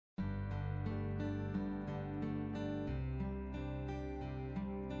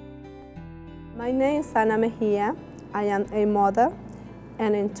My name is Ana Mejia. I am a mother,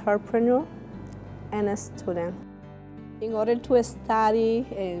 an entrepreneur, and a student. In order to study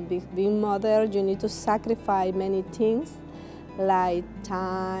and being mother, you need to sacrifice many things, like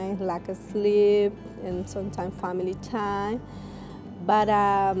time, like sleep, and sometimes family time. But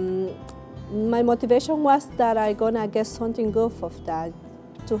my motivation was that I'm gonna get something good of that,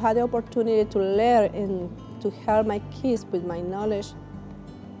 to have the opportunity to learn and to help my kids with my knowledge.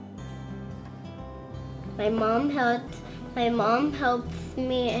 My mom helps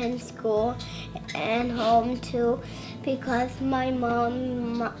me in school and home too, because my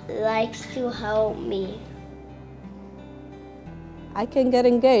mom likes to help me. I can get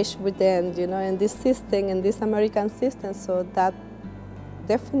engaged with them, in this system, in this American system, so that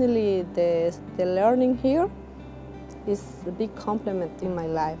definitely the learning here is a big compliment in my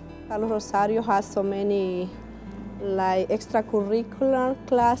life. Carlos Rosario has so many extracurricular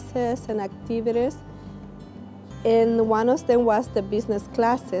classes and activities, and one of them was the business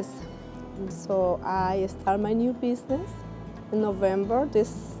classes. So I start my new business in November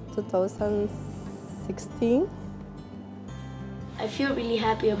 2016. I feel really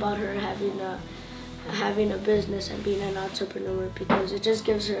happy about her having a business and being an entrepreneur, because it just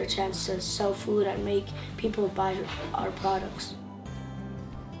gives her a chance to sell food and make people buy our products.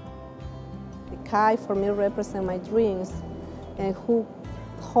 The kite for me represents my dreams, and who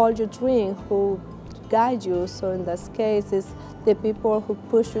hold your dream, who guide you. So in this case, it's the people who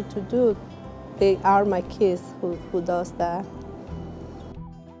push you to do. They are my kids who does that.